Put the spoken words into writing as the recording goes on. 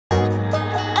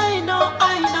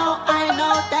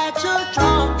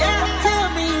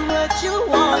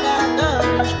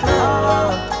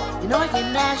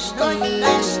What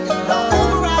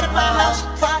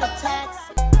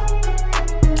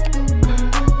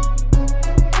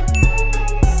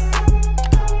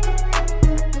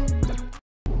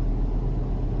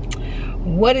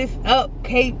is up,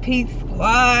 KP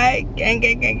Squad? Gang,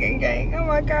 gang, gang, gang, gang. Oh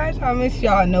my gosh, I miss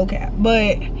y'all, no cap.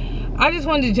 But I just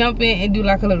wanted to jump in and do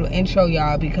like a little intro,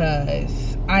 y'all,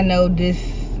 because I know this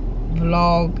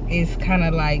vlog is kind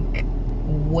of like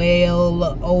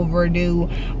well overdue.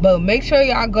 But make sure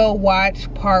y'all go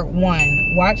watch part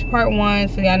 1. Watch part 1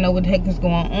 so y'all know what the heck is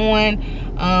going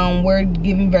on. We're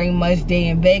giving very much day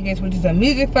in Vegas, which is a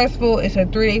music festival. It's a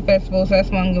 3-day festival, so that's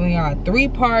why I'm giving y'all 3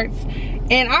 parts.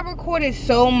 And I recorded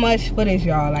so much footage,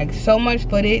 y'all, like so much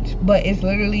footage, but it's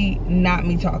literally not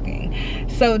me talking.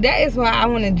 So that is why I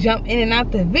want to jump in and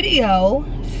out the video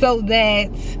so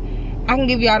that I can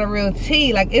give y'all the real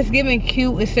tea. Like, it's giving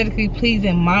cute, aesthetically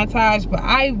pleasing montage, but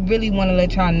I really want to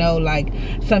let y'all know like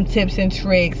some tips and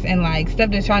tricks and like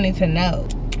stuff that y'all need to know.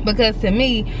 Because to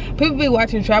me, people be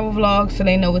watching travel vlogs so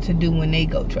they know what to do when they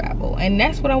go travel. And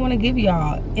that's what I want to give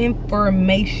y'all,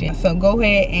 information. So go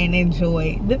ahead and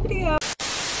enjoy the video.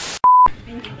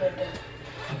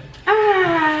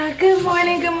 Good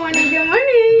morning, good morning, good morning.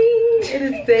 It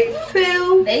is day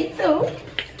 2. Day 2.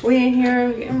 We in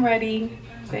here getting ready.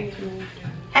 Thank you.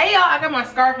 Hey y'all, I got my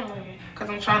scarf on because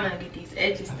I'm trying to get these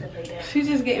edges to lay down. She's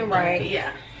just getting right.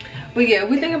 Yeah. But yeah,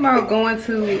 we think about going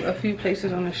to a few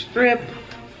places on the strip.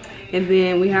 And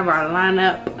then we have our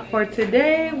lineup for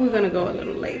today. We're gonna go a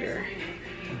little later.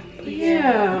 But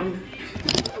yeah.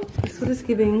 That's what it's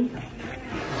giving.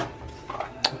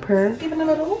 Per. Giving a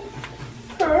little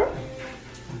per.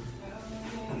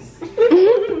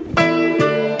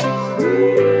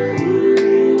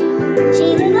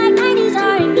 She look like 90s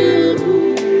R&B.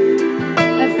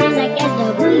 Her friends like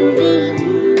SWV.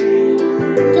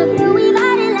 Took the weave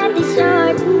out and left it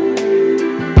short.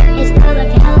 It's still a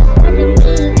California me.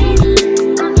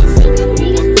 I'm just secret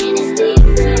niggas, man, it's still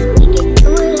your friend. We can do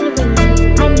it every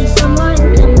night. I need someone to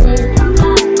come in.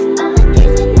 All the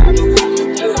days and nuggets that you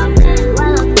kiss on them.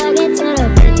 While I'm thugging to the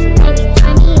bitch. Baby,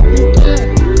 try me if you can.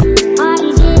 All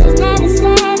these years never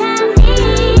said I'm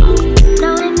in.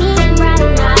 Knowing me and right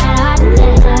now, hard to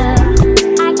tell.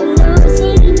 I can lose,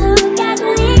 see you look at the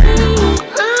living.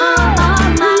 All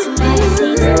my nights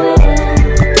seem to well.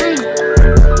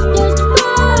 Just the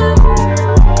world. It's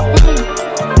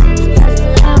just the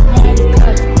love, baby,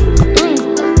 girl.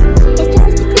 It's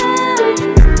just the girl.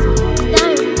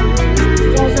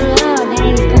 Just the love,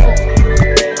 baby, girl.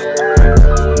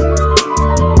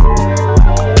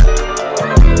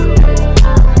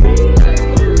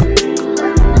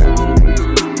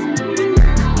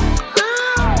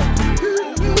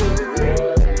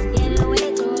 Get away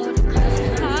to all the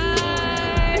customers.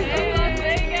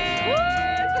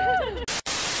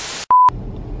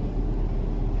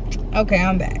 Okay,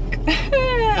 I'm back.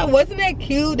 Wasn't that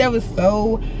cute? That was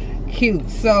so cute.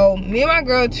 So me and my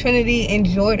girl Trinity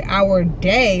enjoyed our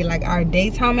day, like our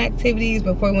daytime activities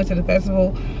before we went to the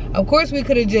festival. Of course, we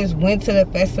could have just went to the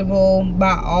festival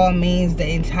by all means the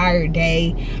entire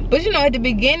day, but you know, at the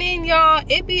beginning, y'all,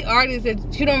 it be artists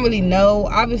that you don't really know.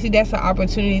 Obviously, that's an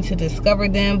opportunity to discover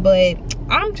them, but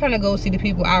I'm trying to go see the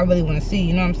people I really want to see,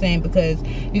 you know what I'm saying? Because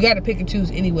you got to pick and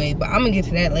choose anyway, but I'm gonna get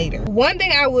to that later. One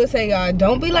thing I will say, y'all,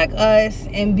 don't be like us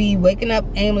and be waking up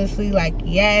aimlessly like,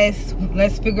 yes,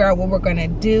 let's figure out what we're gonna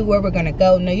do, where we're gonna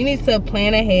go. No, you need to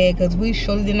plan ahead, because we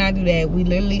surely did not do that. We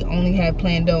literally only had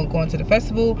planned on going to the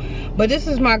festival. But this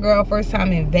is my girl first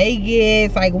time in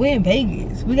Vegas. Like, we're in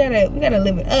Vegas, we gotta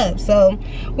live it up. So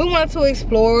we wanted to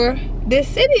explore this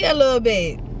city a little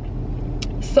bit.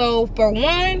 So for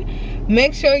one,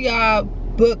 make sure y'all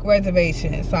book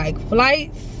reservations, like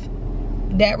flights.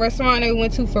 That restaurant that we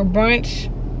went to for brunch,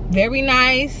 very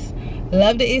nice.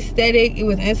 Love the aesthetic. It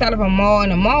was inside of a mall,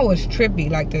 and the mall was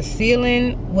trippy. Like, the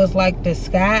ceiling was like the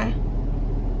sky,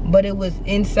 but it was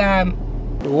inside.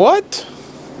 What?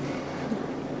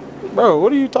 Bro,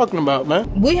 what are you talking about,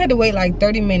 man? We had to wait like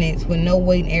 30 minutes with no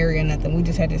waiting area or nothing. We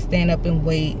just had to stand up and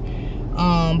wait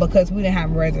because we didn't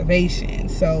have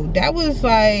reservations. So that was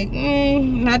like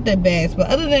not the best, but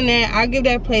other than that, I give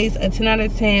that place a 10 out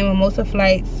of 10. Mimosa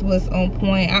flights was on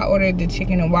point. I ordered the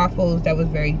chicken and waffles. That was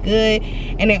very good.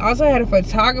 And they also had a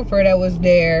photographer that was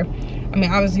there. I mean,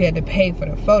 obviously you had to pay for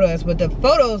the photos, but the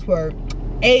photos were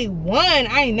A1.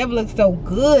 I ain't never looked so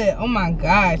good. Oh my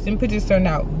gosh, them pictures turned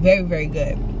out very, very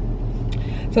good.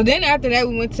 So then after that,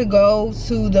 we went to go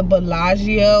to the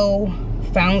Bellagio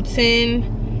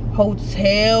Fountain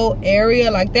hotel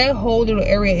area. Like, that whole little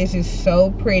area is just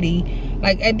so pretty.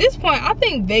 Like, at this point, I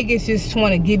think Vegas just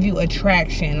want to give you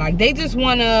attraction. Like, they just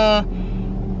want to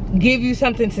give you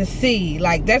something to see.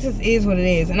 Like, that just is what it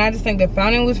is. And I just think the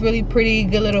Fountain was really pretty.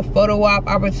 Good little photo op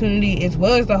opportunity, as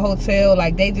well as the hotel.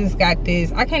 Like, they just got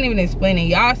this, I can't even explain it.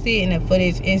 Y'all see it in the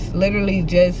footage. It's literally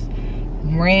just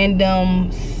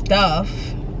random stuff.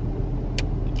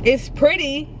 It's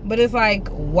pretty, but it's like,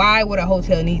 why would a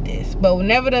hotel need this? But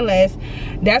nevertheless,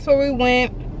 that's where we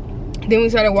went. Then we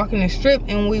started walking the strip,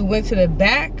 and we went to the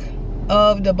back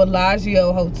of the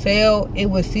Bellagio hotel. It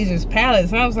was Caesar's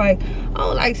Palace, and I was like,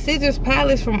 oh, like Caesar's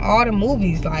Palace from all the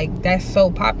movies, like that's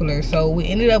so popular. So we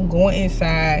ended up going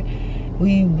inside.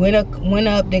 We went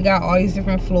up. They got all these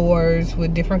different floors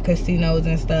with different casinos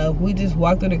and stuff. We just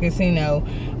walked through the casino,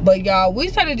 but y'all, we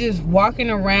started just walking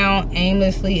around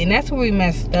aimlessly, and that's where we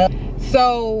messed up.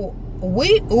 So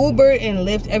we Ubered and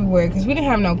Lyft everywhere because we didn't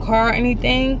have no car or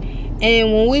anything.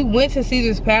 And when we went to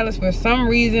Caesar's Palace, for some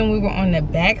reason, we were on the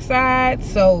back side.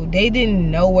 So they didn't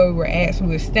know where we were at. So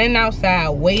we were standing outside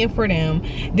waiting for them.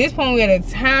 At this point, we had a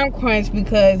time crunch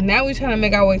because now we're trying to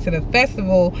make our way to the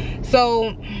festival.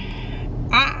 So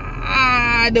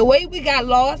the way we got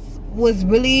lost was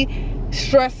really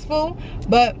stressful.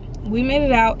 But we made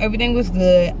it out. Everything was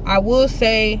good. I will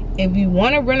say, if you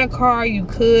want to rent a car, you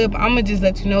could, but I'm gonna just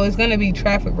let you know it's gonna be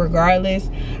traffic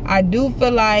regardless. I do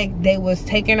feel like they was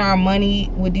taking our money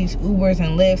with these Ubers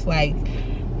and Lyfts. Like,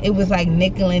 it was like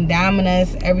nickel and diming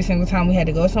us every single time we had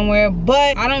to go somewhere.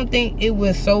 But I don't think it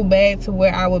was so bad to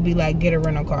where I would be like, get a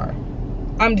rental car.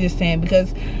 I'm just saying,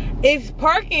 because it's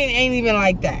parking ain't even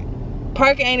like that.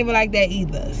 Parking ain't even like that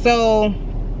either. So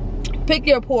pick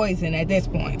your poison at this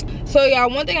point. So y'all,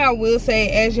 one thing I will say,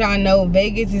 as y'all know,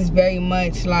 Vegas is very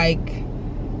much like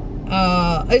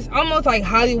it's almost like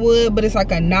Hollywood, but it's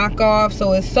like a knockoff.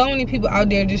 So it's so many people out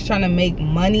there just trying to make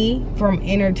money from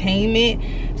entertainment.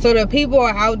 So the people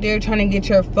are out there trying to get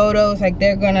your photos, like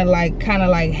they're gonna like kind of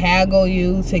like haggle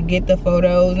you to get the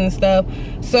photos and stuff.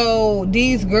 So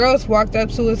these girls walked up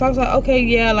to us. I was like, okay,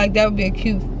 yeah, like that would be a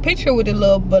cute picture with the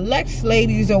little Bellagio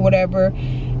ladies or whatever.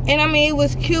 And I mean, it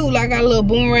was cute. Like, I got a little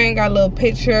boomerang, got a little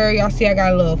picture. Y'all see I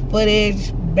got a little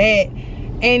footage, bet.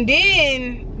 And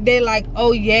then they like,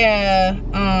 oh yeah,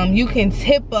 you can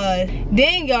tip us.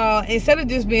 Then y'all, instead of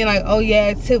just being like, oh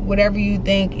yeah, tip whatever you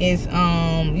think is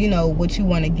you know, what you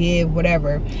want to give,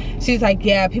 whatever. She's like,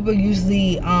 yeah, people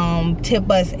usually tip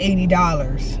us $80.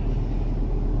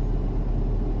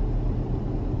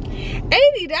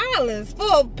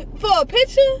 $80 for a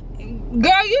picture?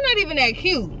 Girl, you're not even that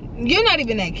cute. You're not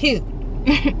even that cute.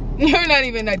 You're not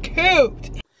even that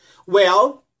cute.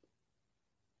 Well,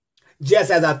 just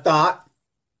as I thought,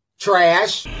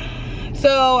 trash.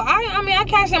 So I mean, I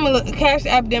cash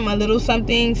app them a little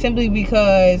something, simply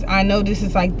because I know this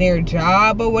is like their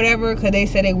job or whatever, because they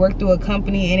said they work through a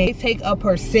company and they take a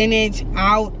percentage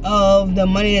out of the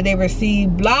money that they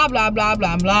receive, blah blah blah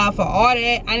blah blah. For all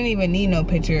that, I didn't even need no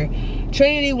picture.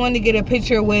 Trinity wanted to get a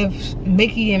picture with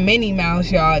Mickey and Minnie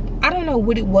Mouse, y'all. I don't know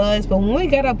what it was, but when we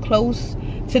got up close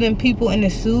to them people in the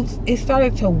suits, it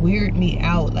started to weird me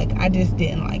out. Like, I just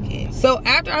didn't like it. So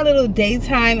after our little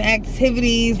daytime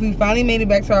activities, we finally made it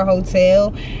back to our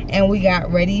hotel and we got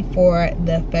ready for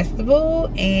the festival.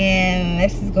 And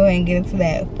let's just go ahead and get into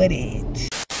that footage.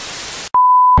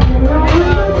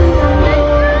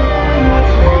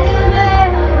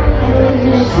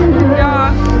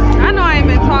 Y'all, I know I ain't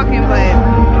been talking, but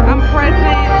I'm present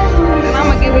and I'm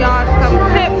gonna give y'all some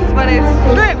tips for this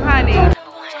trip, honey.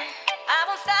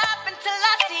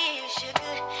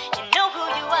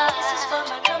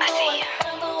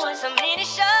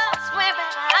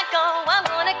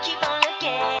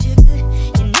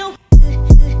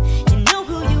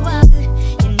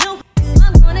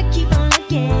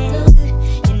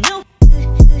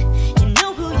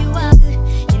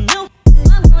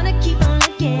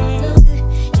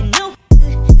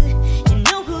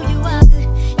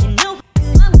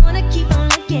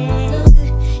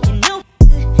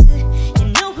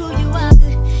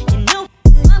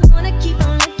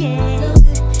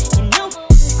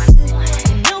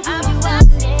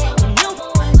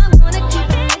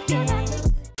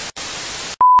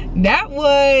 That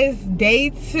was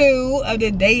day 2 of the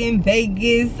Day in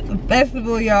Vegas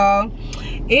festival, y'all.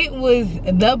 It was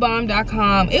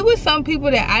thebomb.com. It was some people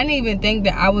that I didn't even think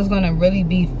that I was gonna really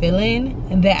be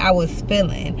feeling that I was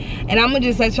feeling. And I'm gonna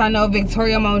just let y'all know,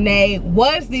 Victoria Monet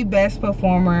was the best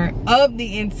performer of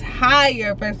the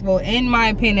entire festival, in my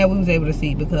opinion, that we was able to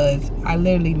see, because I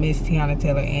literally missed Tiana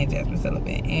Taylor and Jasmine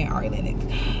Sullivan and Ari Lennox.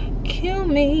 Kill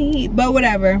me, but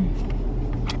whatever.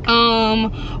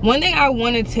 One thing I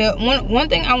want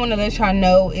to let y'all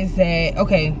know is that,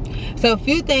 okay, so a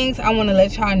few things I want to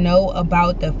let y'all know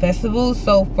about the festival.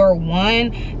 So for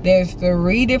one, there's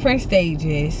 3 different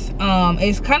stages.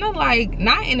 It's kind of like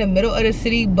not in the middle of the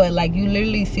city, but like you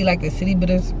literally see like the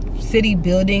city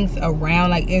buildings around.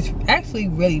 Like it's actually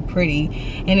really pretty,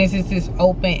 and it's just this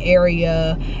open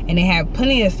area, and they have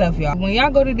plenty of stuff, y'all. When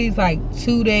y'all go to these like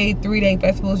 2-day 3-day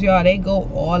festivals, y'all, they go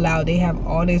all out. They have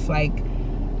all this like,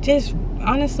 just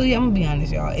honestly, I'm gonna be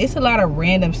honest, y'all, it's a lot of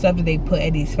random stuff that they put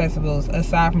at these festivals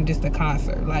aside from just the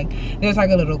concert. Like there's like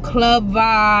a little club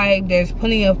vibe, there's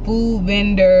plenty of food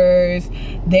vendors,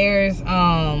 there's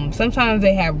sometimes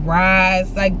they have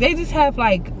rides, like they just have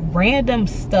like random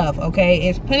stuff. Okay,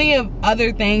 it's plenty of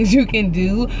other things you can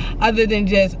do other than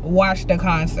just watch the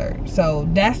concert. So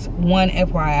that's one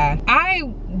FYI. I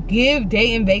give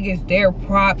Dayton Vegas their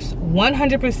props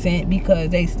 100% because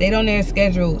they stayed on their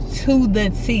schedule to the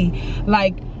T.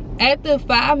 Like at the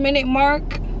 5-minute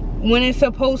mark, when it's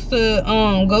supposed to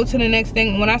go to the next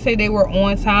thing, when I say they were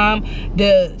on time,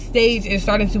 the stage is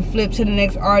starting to flip to the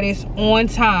next artist on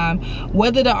time.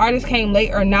 Whether the artist came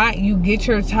late or not, you get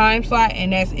your time slot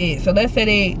and that's it. So let's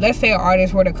say an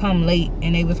artist were to come late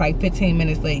and they was like 15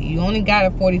 minutes late, you only got a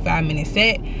 45-minute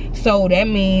set, so that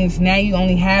means now you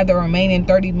only have the remaining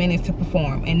 30 minutes to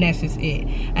perform, and that's just it.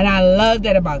 And I love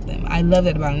that about them. I love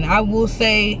that about them. I will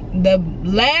say the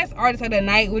last artist of the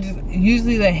night, which is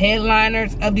usually the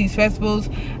headliners of these festivals,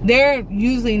 they're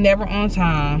usually never on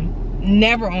time,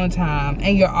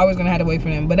 and you're always gonna have to wait for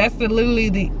them. But that's literally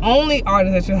the only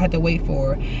artist that you'll have to wait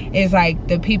for, is like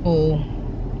the people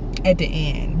at the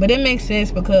end. But it makes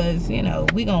sense because, you know,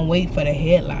 we gonna wait for the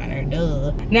headliner,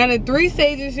 duh. Now the 3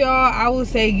 stages, y'all, I will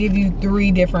say give you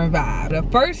 3 different vibes. The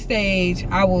first stage,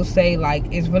 I will say, like,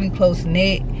 it's really close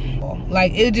knit.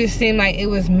 Like it just seemed like it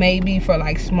was maybe for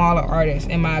like smaller artists,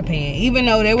 in my opinion, even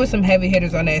though there was some heavy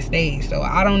hitters on that stage. So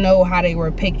I don't know how they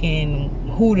were picking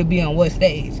who to be on what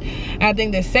stage. And I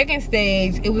think the second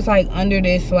stage, it was like under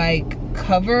this like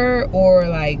cover or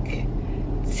like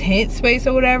tent space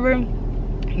or whatever.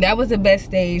 That was the best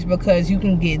stage because you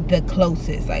can get the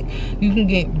closest, like you can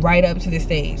get right up to the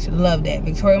stage. Love that.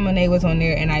 Victoria Monet was on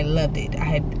there and I loved it.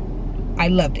 I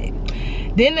loved it.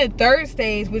 Then the third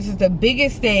stage, which is the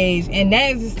biggest stage, and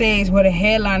that is the stage where the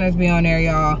headliners be on there,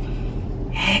 y'all.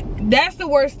 That's the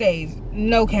worst stage,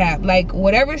 no cap. Like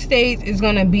whatever stage is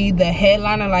gonna be the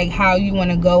headliner, like how you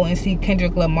want to go and see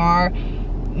Kendrick Lamar,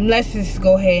 let's just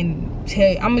go ahead and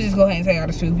tell you, I'm gonna just go ahead and tell y'all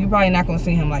the truth, you're probably not gonna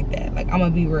see him like that. Like I'm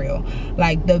gonna be real,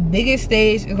 like the biggest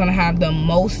stage is gonna have the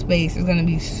most space. It's gonna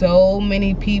be so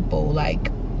many people, like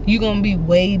you're gonna be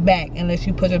way back unless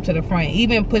you push up to the front.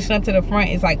 Even pushing up to the front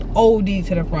is like OD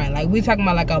to the front. Like we talking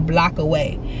about like a block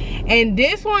away. And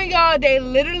this one, y'all, they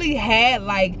literally had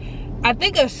like, I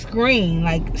think a screen,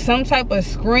 like some type of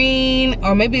screen,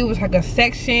 or maybe it was like a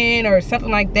section or something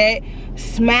like that,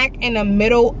 smack in the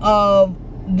middle of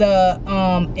the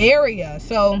area.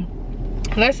 So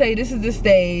let's say this is the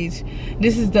stage,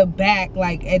 this is the back,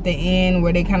 like at the end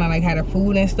where they kind of like had a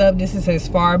food and stuff. This is as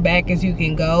far back as you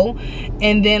can go,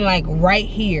 and then like right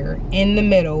here in the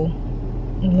middle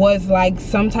was like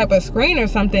some type of screen or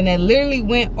something that literally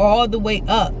went all the way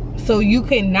up, so you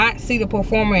could not see the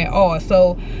performer at all.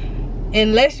 So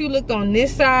unless you looked on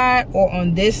this side or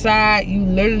on this side, you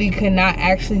literally could not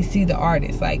actually see the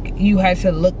artist. Like you had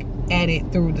to look at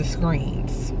it through the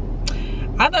screens.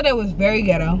 I thought that was very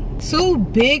ghetto. 2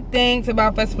 big things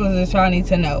about festivals that y'all need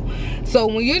to know. So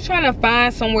when you're trying to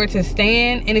find somewhere to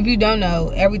stand, and if you don't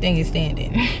know, everything is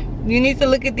standing. You need to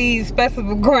look at these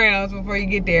festival grounds before you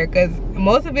get there, because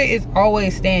most of it is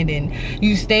always standing.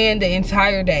 You stand the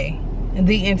entire day.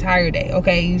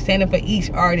 Okay, you standing for each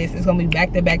artist. It's gonna be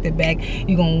back to back to back.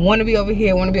 You're gonna want to be over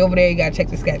here, want to be over there. You gotta check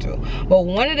the schedule. But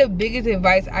one of the biggest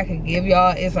advice I could give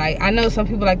y'all is, like, I know some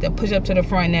people like to push up to the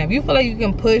front. Now if you feel like you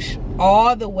can push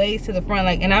all the way to the front,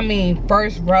 like, and I mean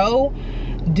first row,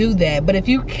 do that. But if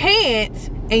you can't,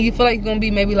 and you feel like you're gonna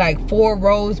be maybe like 4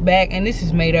 rows back, and this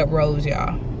is made up rows,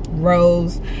 y'all,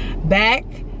 rows back,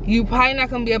 you probably not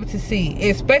gonna be able to see,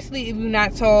 especially if you're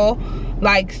not tall.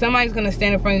 Like somebody's gonna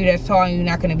stand in front of you that's tall and you're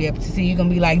not gonna be able to see. You're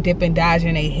gonna be like dipping,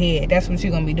 dodging their head. That's what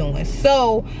you're gonna be doing.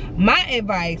 So my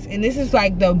advice, and this is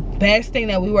like the best thing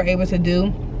that we were able to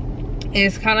do,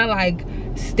 is kind of like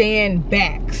stand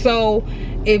back. So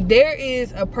if there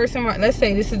is a person, let's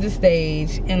say this is the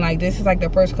stage and like this is like the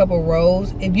first couple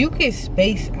rows, if you could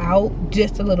space out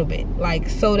just a little bit, like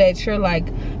so that you're like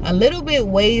a little bit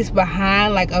ways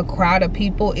behind like a crowd of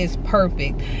people, is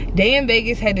perfect. They in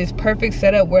Vegas had this perfect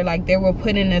setup where like they were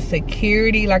putting a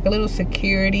security, like a little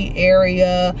security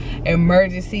area,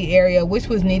 emergency area, which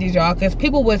was needed, y'all, because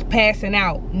people was passing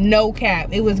out, no cap.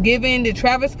 It was given, the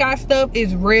Travis Scott stuff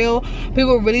is real.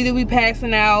 People really do be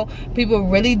passing out. People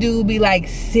really do be like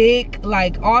sick,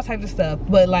 like all types of stuff.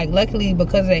 But like luckily,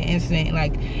 because of that incident,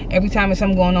 like every time there's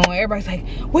something going on, everybody's like,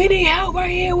 we need help right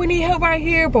here, we need help right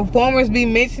here. Performers be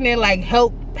mentioning like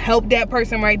help that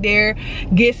person right there,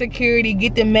 get security,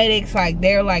 get the medics. Like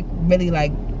they're like really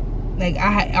like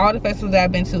all the festivals that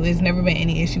I've been to, there's never been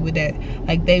any issue with that.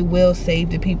 Like they will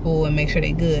save the people and make sure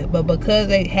they're good. But because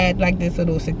they had like this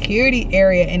little security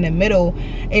area in the middle,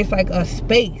 it's like a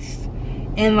space.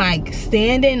 And like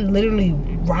standing literally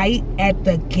right at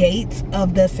the gates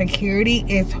of the security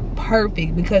is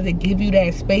perfect because it gives you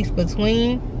that space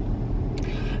between.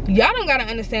 Y'all don't gotta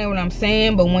understand what I'm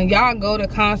saying, but when y'all go to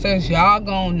concerts, y'all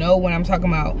gonna know what I'm talking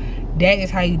about. That is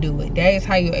how you do it. That is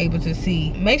how you're able to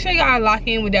see. Make sure y'all lock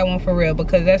in with that one for real,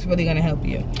 because that's really gonna help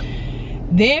you.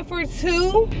 Then for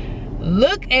 2,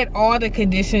 look at all the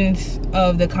conditions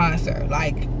of the concert,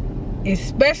 like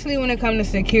especially when it comes to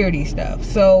security stuff.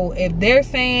 So if they're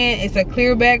saying it's a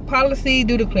clear bag policy,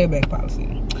 do the clear bag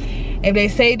policy. If they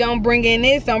say don't bring in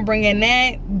this, don't bring in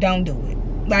that, don't do it.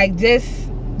 Like just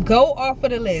go off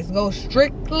of the list. Go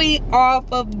strictly off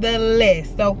of the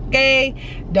list, okay?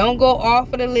 Don't go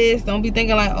off of the list. Don't be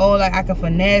thinking like, oh, like I can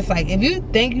finesse. Like if you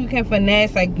think you can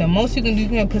finesse, like the most you can do, you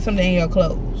can put something in your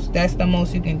clothes. That's the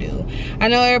most you can do. I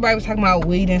know everybody was talking about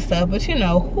weed and stuff, but you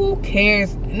know, who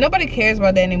cares? Nobody cares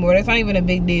about that anymore. That's not even a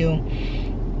big deal.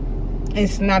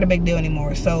 It's not a big deal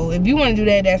anymore. So if you want to do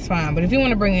that, that's fine. But if you want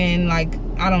to bring in like,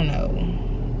 I don't know,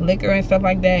 liquor and stuff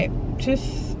like that,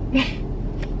 just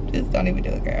don't even do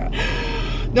it, girl.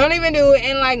 Don't even do it.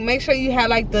 And like make sure you have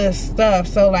like the stuff.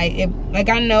 So like if like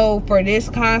I know for this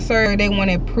concert they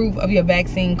wanted proof of your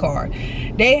vaccine card.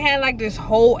 They had like this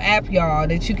whole app, y'all,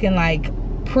 that you can like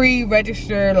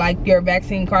pre-register like your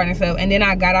vaccine card and stuff. And then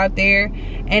I got out there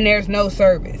and there's no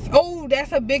service. Oh,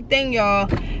 that's a big thing, y'all.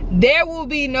 There will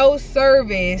be no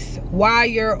service while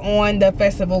you're on the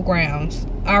festival grounds.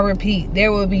 I repeat,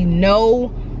 there will be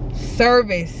no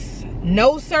service.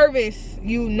 No service.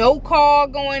 No call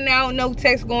going out, no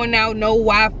text going out, no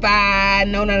Wi-Fi,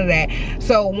 no none of that.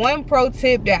 So one pro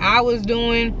tip that I was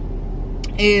doing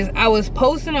is I was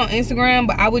posting on Instagram,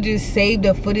 but I would just save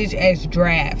the footage as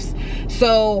drafts.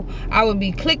 So I would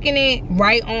be clicking it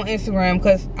right on Instagram,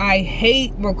 because I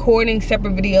hate recording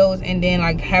separate videos and then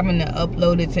like having to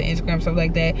upload it to Instagram, stuff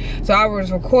like that. So I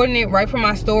was recording it right from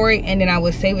my story, and then I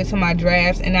would save it to my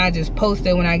drafts, and I just post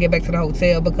it when I get back to the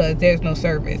hotel, because there's no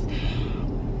service.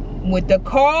 With the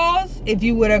calls, if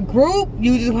you with a group,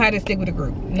 you just gonna have to stick with the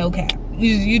group. No cap.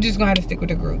 You just gonna have to stick with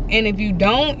the group. And if you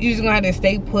don't, you just gonna have to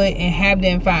stay put and have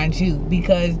them find you,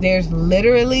 because there's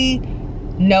literally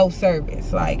no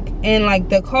service. Like, and like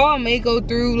the call may go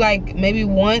through like maybe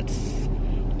once,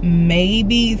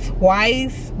 maybe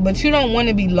twice, but you don't want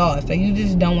to be lost. Like you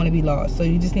just don't want to be lost. So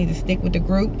you just need to stick with the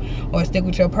group or stick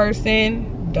with your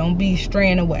person. Don't be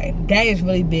straying away. That is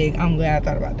really big. I'm glad I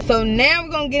thought about that. So now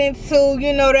we're gonna get into,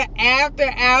 you know, the after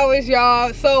hours,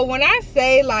 y'all. So when I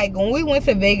say like when we went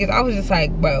to Vegas, I was just like,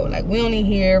 bro, like we only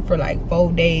here for like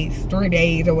 4 days, 3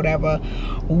 days or whatever.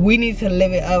 We need to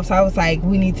live it up. So I was like,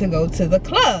 we need to go to the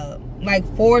club, like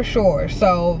for sure.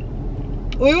 So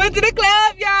we went to the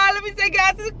club, y'all. Let me take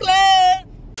y'all to the club.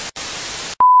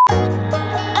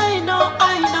 I know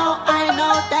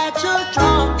that you're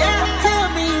drunk. Yeah. Tell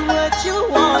me what you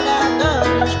want after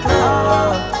this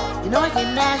club. You know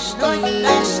you're nasty.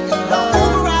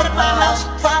 Move right at my house,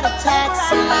 find a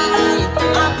taxi.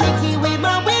 I'm picky with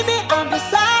my women, I'm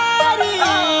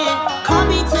deciding. Call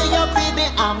me to your crib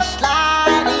and I'm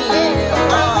sliding.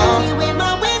 I'm picky with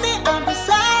my women, I'm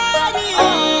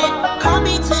deciding. Call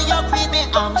me to your crib and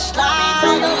I'm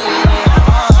sliding.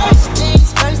 First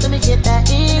things first, let me get that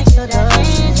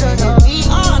introduction. We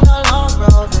on the long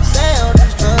road to sell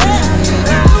this drug.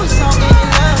 Do something in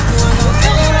love, you ain't no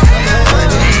telling.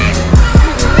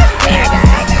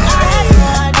 I had no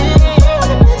idea. What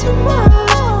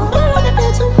a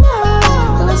bit too much.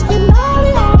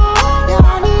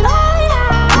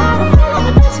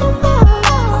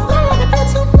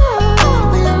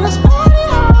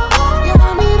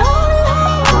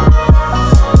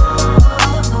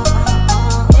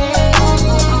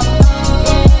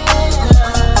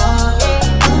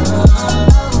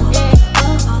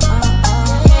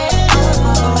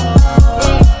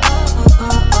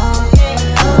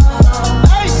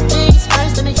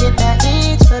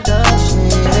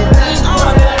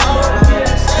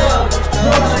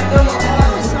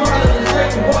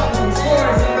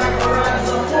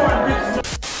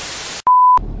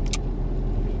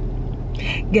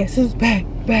 Guess who's back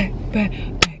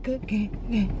again.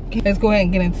 Let's go ahead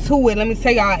and get into it. Let me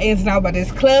tell y'all ins and outs about this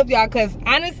club, y'all, because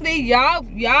honestly,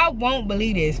 y'all won't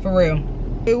believe this, for real.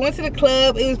 We went to the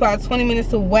club. It was about 20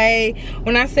 minutes away.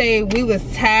 When I say we was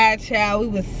tired, child, we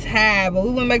was tired. But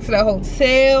we went back to the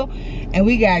hotel and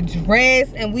we got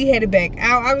dressed and we headed back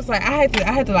out. I was like, I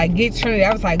had to like get Trinity.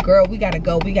 I was like, girl, we gotta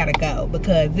go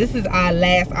because this is our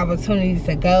last opportunity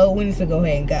to go. We need to go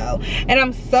ahead and go. And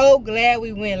I'm so glad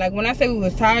we went. Like, when I say we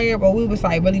was tired, but we was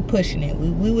like really pushing it.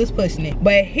 We was pushing it.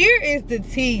 But here is the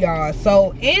tea, y'all.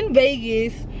 So in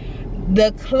Vegas,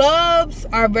 the clubs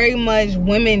are very much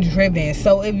women driven.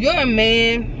 So if you're a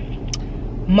man,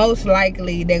 most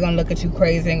likely they're gonna look at you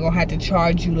crazy and gonna have to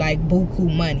charge you like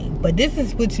buku money. But this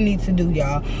is what you need to do,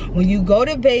 y'all. When you go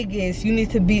to Vegas, you need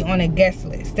to be on a guest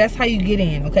list. That's how you get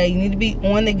in, okay? You need to be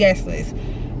on the guest list.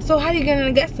 So how do you get on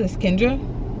the guest list, Kendra?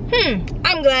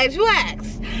 I'm glad you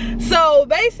asked. So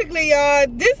basically, y'all,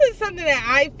 this is something that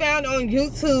I found on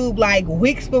YouTube like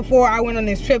weeks before I went on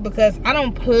this trip, because I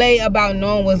don't play about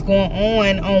knowing what's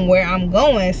going on where I'm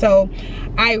going. So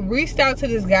I reached out to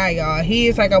this guy, y'all. He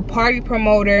is like a party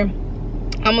promoter.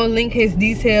 I'm gonna link his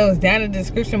details down in the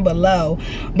description below.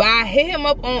 But I hit him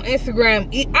up on Instagram.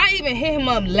 I even hit him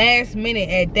up last minute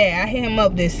at that. I hit him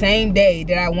up the same day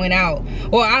that I went out.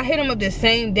 Or I hit him up the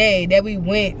same day that we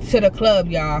went to the club,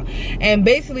 y'all. And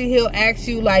basically he'll ask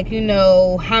you, like, you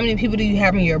know, how many people do you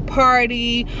have in your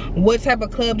party? What type of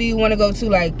club do you want to go to?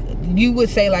 Like, you would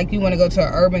say like you want to go to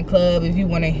an urban club if you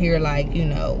want to hear, like, you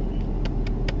know,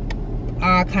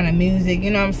 all kind of music,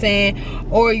 you know what I'm saying?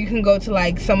 Or you can go to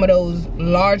like some of those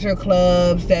larger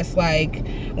clubs that's like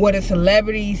where the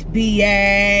celebrities be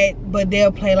at, but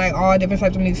they'll play like all different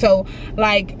types of music. So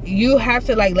like you have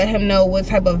to like let him know what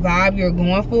type of vibe you're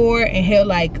going for, and he'll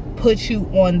like put you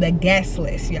on the guest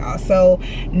list, y'all. So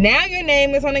now your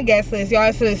name is on the guest list, y'all.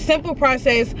 It's a simple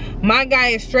process. My guy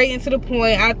is straight into the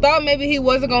point. I thought maybe he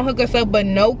wasn't gonna hook us up, but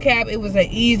no cap, it was an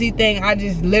easy thing. I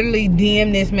just literally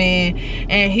DM'd this man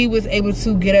and he was able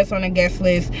to get us on the guest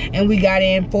list, and we got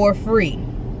in for free.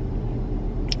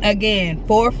 Again,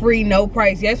 for free, no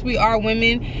price. Yes, we are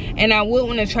women, and I would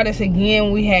want to try this again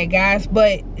when we had guys,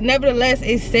 but nevertheless,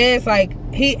 it says like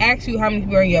he asks you how many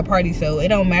people are in your party, so it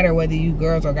don't matter whether you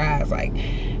girls or guys, like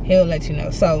he'll let you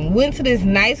know. So went to this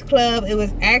nice club. It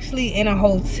was actually in a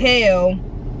hotel.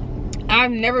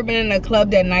 I've never been in a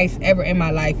club that nice ever in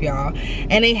my life, y'all.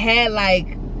 And they had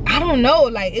like, I don't know,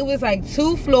 like it was like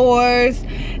 2 floors.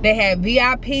 They had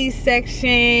VIP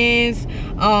sections.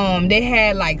 They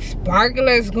had like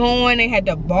sparklers going. They had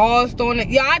the balls throwing it.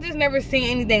 Y'all, I just never seen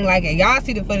anything like it. Y'all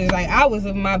see the footage. Like, I was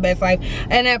living my best life.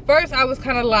 And at first I was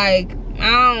kind of like,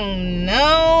 I don't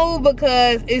know,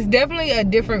 because it's definitely a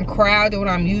different crowd than what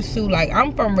I'm used to. Like,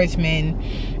 I'm from Richmond.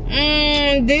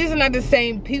 These are not the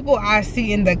same people I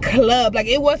see in the club. Like,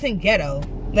 it wasn't ghetto.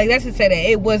 Like, let's just say that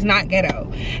it was not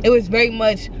ghetto. It was very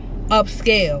much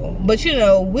upscale, but you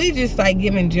know, we just like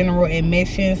giving general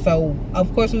admission, so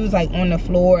of course we was like on the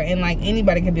floor, and like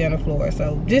anybody could be on the floor.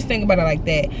 So just think about it like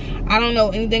that. I don't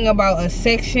know anything about a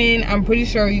section. I'm pretty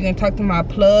sure you can talk to my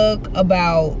plug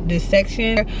about the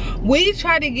section. We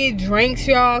tried to get drinks,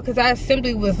 y'all, because I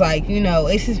simply was like, you know,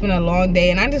 it's just been a long day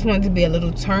and I just wanted to be a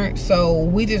little turned, so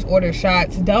we just ordered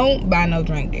shots. Don't buy no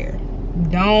drink there.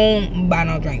 Don't buy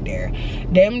no drink there.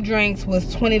 Them drinks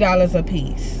was $20 a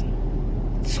piece.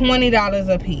 $20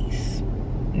 a piece.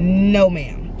 No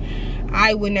ma'am,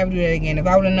 I would never do that again. If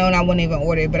I would have known, I wouldn't even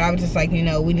order it. But I was just like, you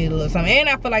know, we need a little something. And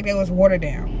I feel like that was watered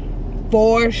down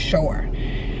for sure,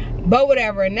 but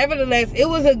whatever. Nevertheless, it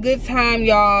was a good time,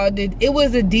 y'all. It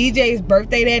was the DJ's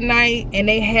birthday that night, and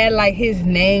they had like his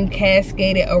name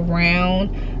cascaded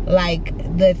around like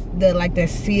the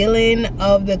ceiling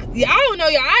of the, I don't know,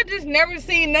 y'all, I just never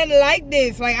seen nothing like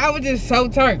this. Like, I was just so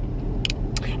turned.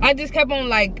 I just kept on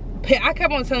like, I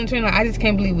kept on telling Trina, like, I just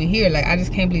can't believe we're here. Like, I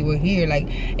just can't believe we're here. Like,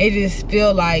 it just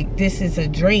feel like this is a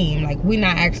dream. Like, we're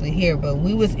not actually here, but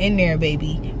we was in there,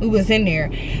 baby. We was in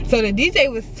there. So the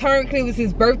DJ was turned because it was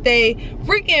his birthday.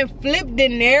 Freaking Flip De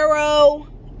Niro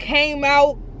came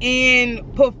out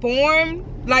and performed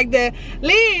like the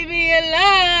 "Leave Me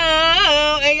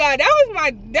Alone." And y'all,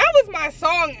 that was my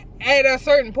song at a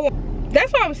certain point.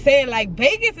 That's what I'm saying. Like,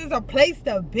 Vegas is a place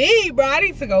to be, bro. I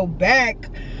need to go back.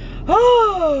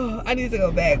 Oh, I need to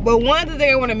go back. But one of the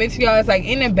things I want to mention, y'all, is like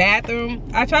in the bathroom,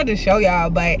 I tried to show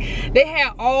y'all, but they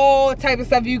had all type of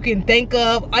stuff you can think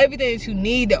of, everything that you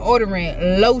need,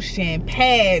 deodorant, lotion,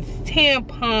 pads,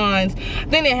 tampons.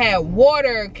 Then they had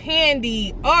water,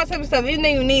 candy, all type of stuff,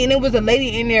 anything you need. And it was a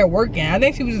lady in there working. I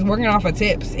think she was just working off her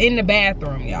tips in the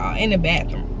bathroom, y'all, in the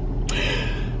bathroom.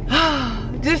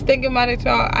 Just thinking about it,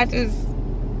 y'all,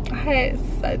 I had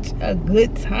such a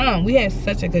good time. We had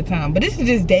such a good time. But this is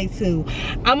just day 2.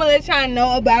 I'm gonna let y'all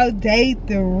know about day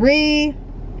 3.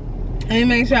 Let me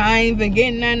make sure I ain't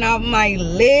forgetting nothing off my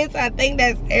list. I think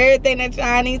that's everything that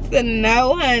y'all need to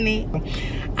know, honey.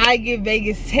 I give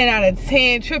Vegas 10 out of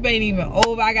 10. Trip ain't even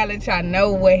over. I gotta let y'all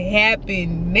know what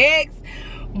happened next.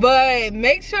 But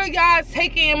make sure y'all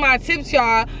take in my tips,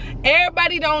 y'all.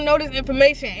 Everybody don't know this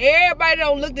information. Everybody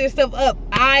don't look this stuff up.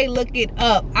 I look it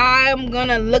up. I'm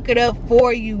gonna look it up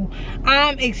for you.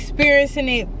 I'm experiencing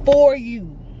it for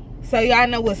you, so y'all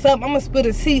know what's up. I'm gonna spill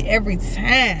the tea every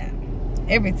time.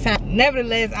 Every time.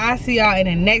 Nevertheless, I'll see y'all in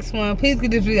the next one. Please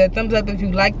give this video a thumbs up if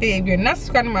you liked it. If you're not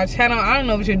subscribed to my channel, I don't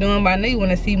know what you're doing, but I know you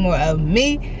want to see more of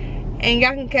me. And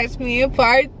y'all can catch me in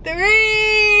part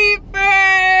 3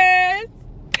 first.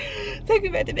 Take me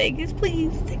back to Vegas,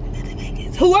 please. Take me back to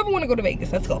Vegas. Whoever want to go to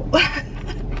Vegas, let's go.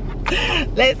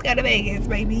 Let's go to Vegas,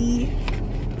 baby.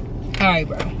 Alright,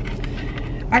 bro.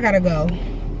 I gotta go.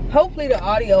 Hopefully the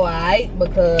audio alright,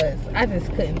 because I just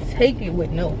couldn't take it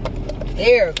with no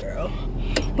air, girl.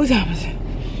 What time is it?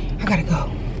 I gotta go.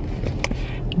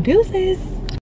 Deuces.